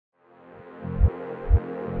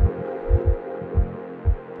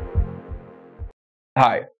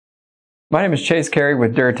Hi, my name is Chase Carey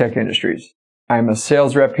with DuraTech Industries. I'm a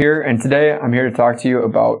sales rep here, and today I'm here to talk to you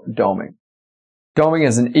about doming. Doming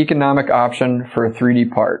is an economic option for a 3D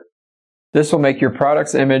part. This will make your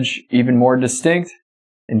product's image even more distinct,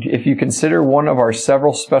 and if you consider one of our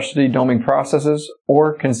several specialty doming processes,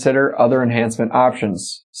 or consider other enhancement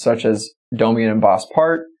options, such as doming an embossed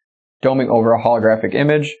part, doming over a holographic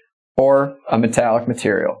image, or a metallic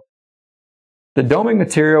material. The doming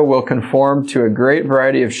material will conform to a great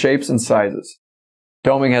variety of shapes and sizes.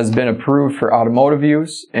 Doming has been approved for automotive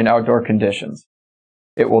use and outdoor conditions.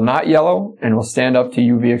 It will not yellow and will stand up to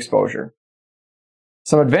UV exposure.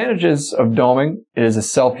 Some advantages of doming: it is a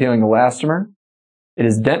self-healing elastomer, it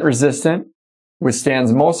is dent resistant,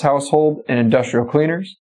 withstands most household and industrial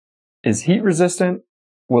cleaners, is heat resistant,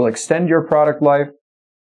 will extend your product life,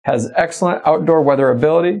 has excellent outdoor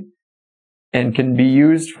weatherability, and can be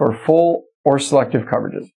used for full or selective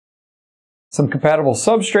coverages. Some compatible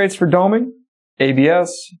substrates for doming: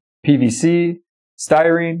 ABS, PVC,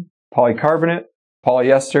 styrene, polycarbonate,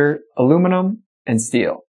 polyester, aluminum, and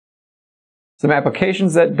steel. Some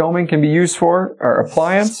applications that doming can be used for are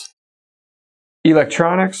appliance,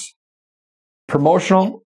 electronics,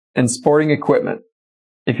 promotional, and sporting equipment.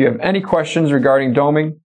 If you have any questions regarding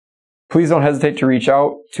doming, please don't hesitate to reach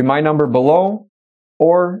out to my number below,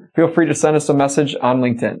 or feel free to send us a message on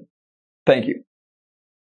LinkedIn. Thank you.